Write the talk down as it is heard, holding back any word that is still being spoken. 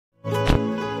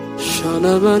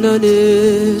Shana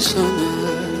manane sana.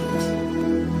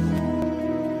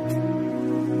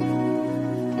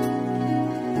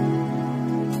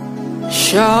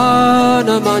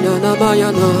 Shana manana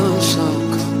mayana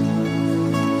saka.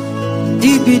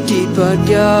 Dibi diba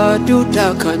dia duda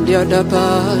kandia da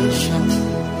basha.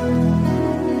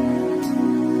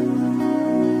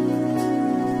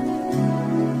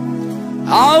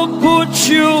 I'll put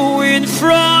you in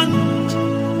front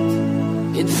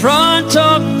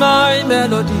of my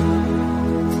melody.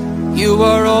 You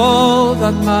are all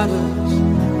that matters.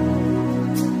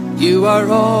 You are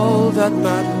all that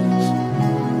matters.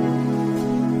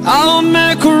 I'll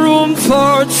make room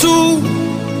for two.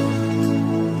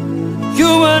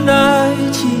 You and I,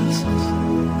 Jesus.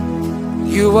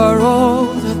 You are all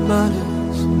that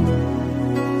matters.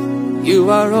 You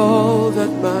are all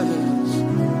that matters.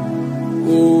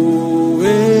 Oh,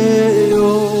 hey,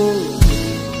 oh.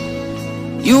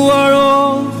 You are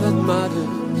all that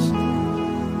matters.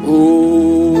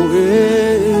 Oh,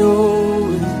 hey, oh.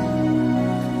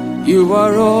 You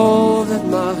are all that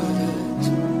matters.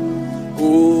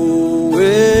 Oh,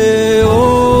 hey,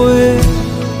 oh.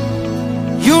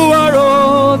 You are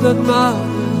all that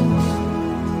matters.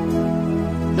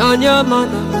 Nanya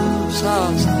mana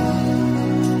sasa.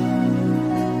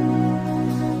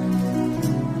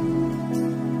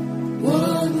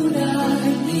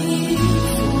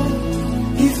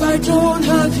 If I don't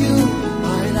have you in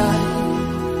my life,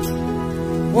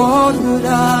 what would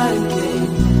I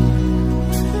gain?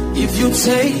 If you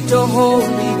take the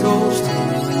Holy Ghost,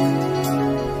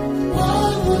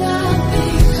 what would I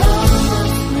become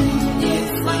of me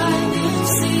if I didn't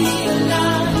see your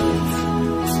light?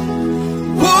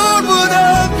 What would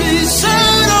I be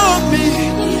said of me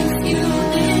If you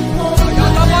didn't hold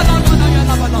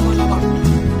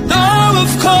Now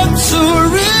I've come to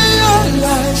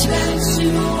realize that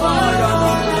you are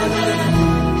all that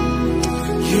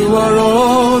you are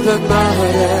all that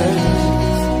matters.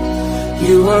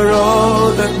 You are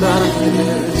all that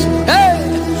matters. Hey,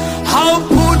 I'll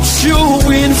put you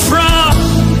in front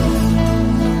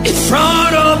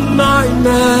of my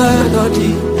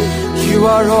melody. You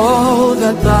are all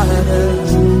that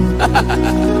matters.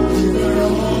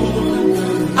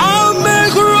 I'll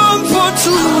make room for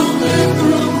two.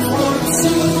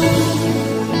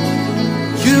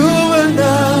 You and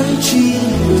I,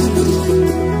 Jesus.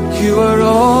 You are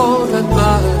all that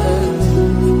matters.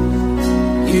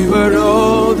 You are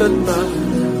all that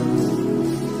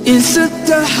matters. Is it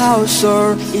the house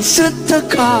or is it the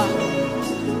car?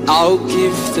 I'll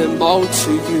give them all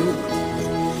to you.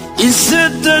 Is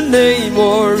it the name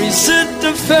or is it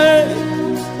the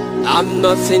fame? I'm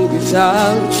nothing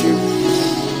without you.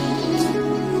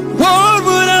 What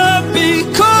would have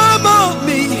become of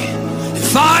me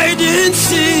if I didn't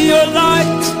see your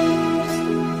light?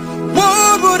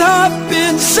 What would have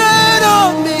been said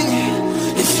of me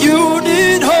if you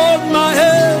didn't hold my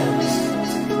hand?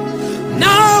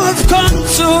 Now I've come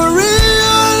to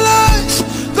realize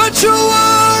that you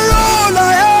are all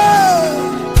I have.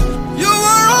 You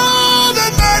are all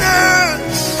that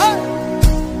matters.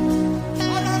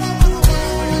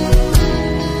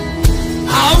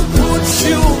 I'll put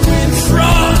you in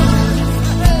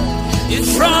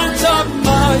front of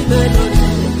my melody.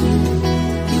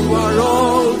 You are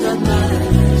all that matters.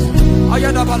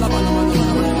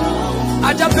 I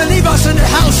just believe us in the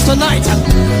house tonight.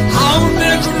 I'll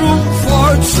make room for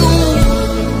two.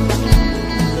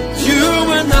 You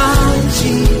and I,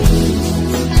 Jesus.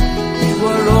 You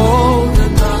are all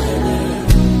that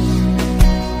matters.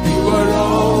 You are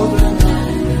all that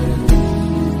matters.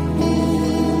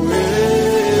 Oh,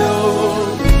 hey, oh.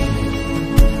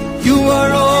 You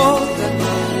are all that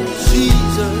matters,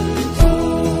 Jesus.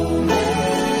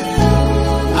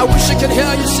 I wish I could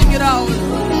hear you sing it out.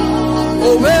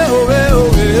 Oh, hey, oh, hey, oh,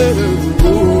 hey,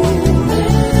 oh.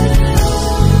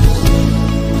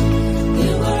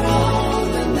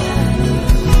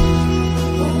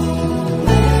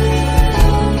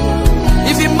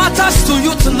 If it matters to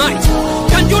you tonight,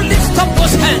 can you lift up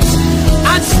those hands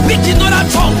and speak in other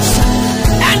tongues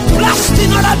and blast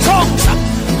in other tongues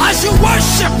as you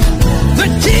worship the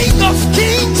King of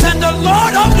Kings and the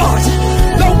Lord of Lords,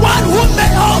 the one who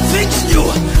made all things new,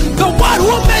 the one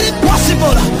who made it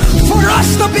possible for us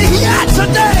to be here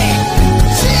today.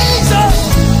 Jesus.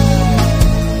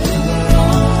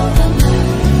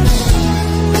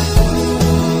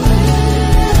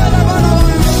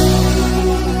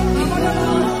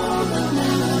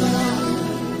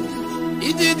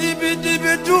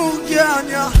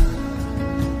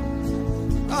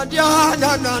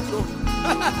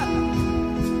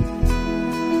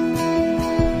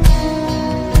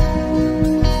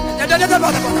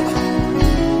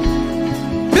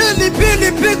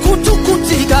 Lipi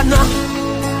kutukutigana.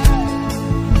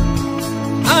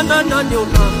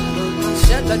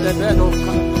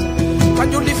 Can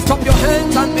you lift up your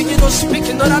hands and begin to speak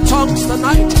in other tongues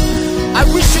tonight? I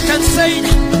wish you can say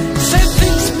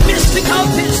things, mystical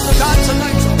things to God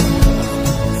tonight.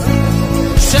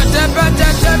 Tell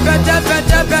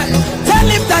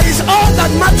him that is all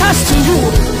that matters to you.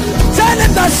 Tell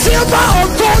him that silver or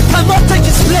gold cannot take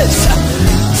his place.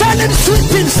 Tell him sweet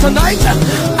things tonight.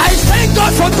 I thank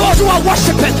God for those who are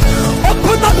worshiping.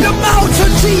 Open up your mouth to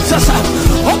Jesus.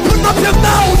 Open up your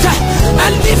mouth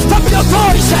and lift up your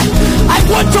voice. I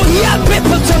want to hear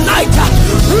people tonight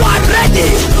who are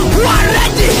ready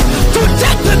to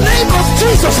take the name of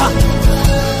Jesus.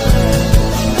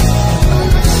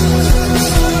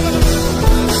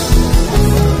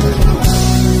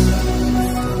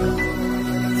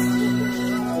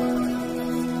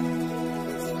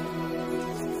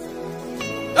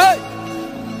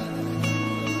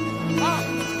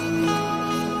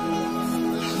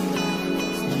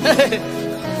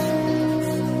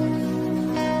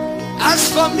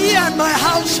 As for me and my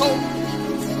household,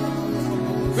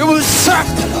 we will serve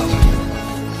the Lord.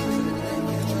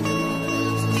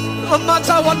 No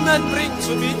matter what men bring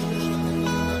to me.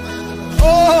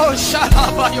 Oh,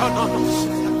 Shalabayonos.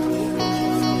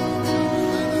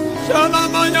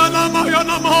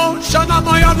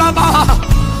 Shalamayanama.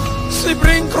 Si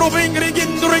bring croving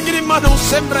rigin mano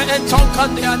sempre and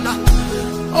tonkandiana.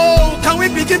 Oh, can we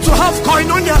begin to have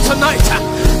koinonia tonight?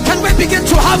 Can we begin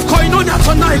to have koinonia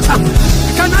tonight?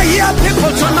 Can I hear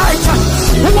people tonight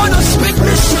who want to speak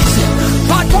mysteries?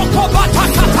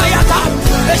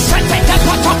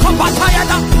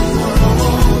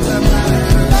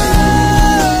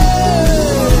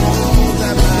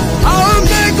 I'll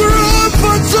make room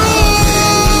for two.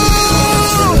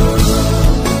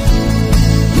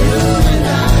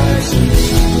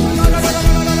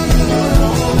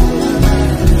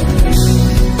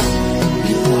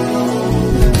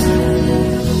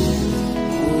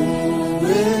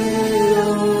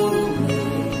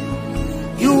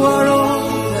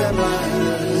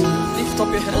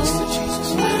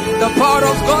 The power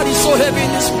of God is so heavy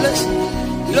in this place.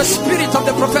 The spirit of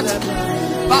the prophetic.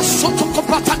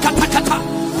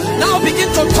 Now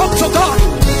begin to talk to God.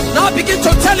 Now begin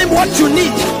to tell him what you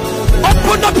need.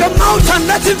 Open up your mouth and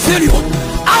let him fill you.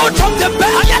 Out of the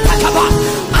belly,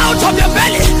 out of your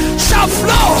belly shall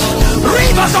flow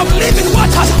rivers of living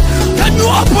waters. Can you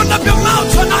open up your mouth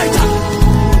tonight?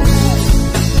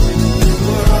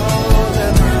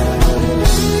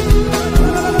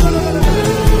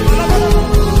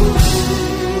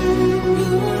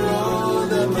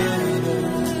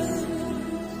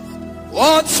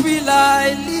 What will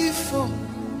I live for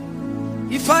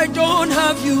if I don't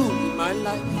have you in my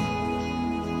life?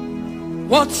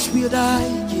 What will I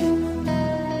give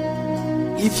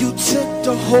if you take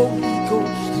the Holy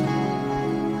Ghost?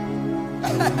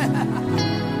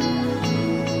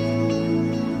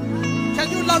 Can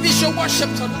you lavish your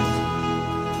worship tonight?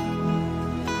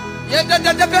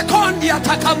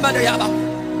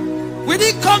 We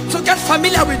didn't come to get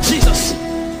familiar with Jesus.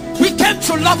 We came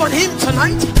to love on him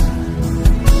tonight.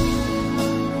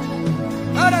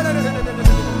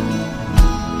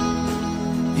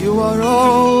 You are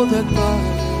all that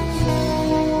matters.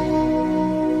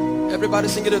 Everybody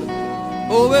sing it.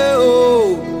 Oh,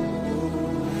 oh.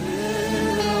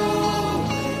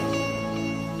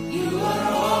 You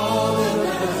are all that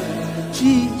matters.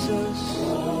 Jesus.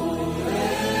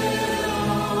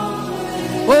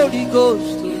 Holy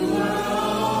Ghost.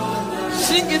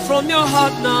 Sing it from your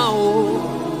heart now.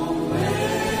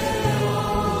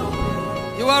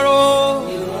 You are all.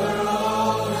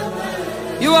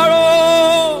 You are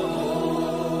all.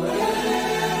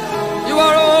 You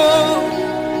are all.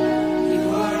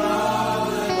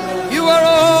 You are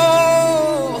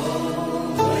all.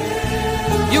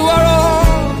 You are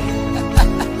all.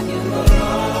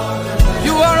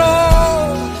 You are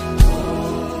all.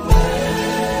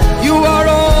 You are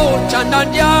all.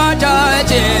 Chananya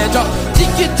jajejo.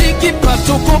 Tiki tiki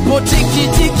patukupo tiki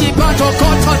tiki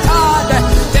patokototade.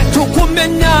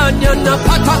 Tukumenyanya na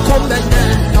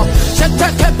patakomeneno. Sete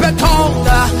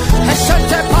kepetonda.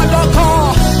 Sete paloko.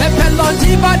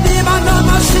 Epelondiba diba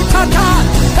namasitata.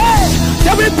 Hey,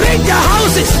 they will bring their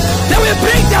houses. They will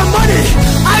bring their money.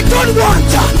 I don't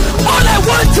want. All I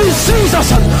want is Jesus.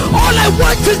 All I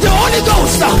want is the Holy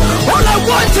Ghost. All I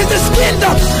want is this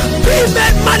kingdom. Be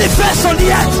made manifest on the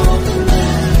earth.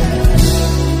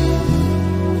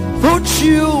 Put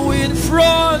you in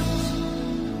front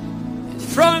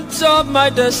of my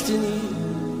destiny.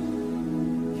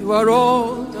 You are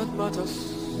all that matters.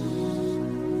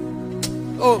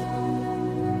 Oh,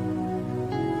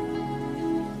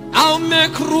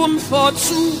 make room for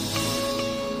two.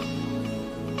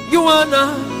 You and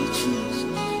I, Jesus.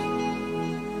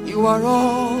 You are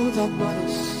all that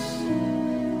matters.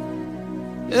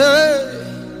 Yeah.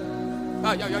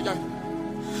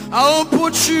 I'll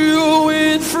put you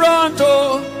in front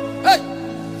of,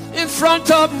 in front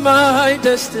of my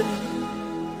destiny.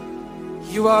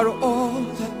 You are all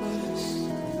that matters.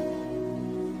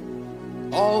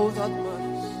 All that matters.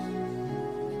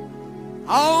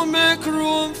 I'll make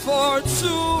room for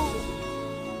two.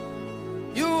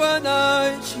 You and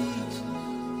I, Jesus.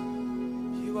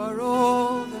 You are all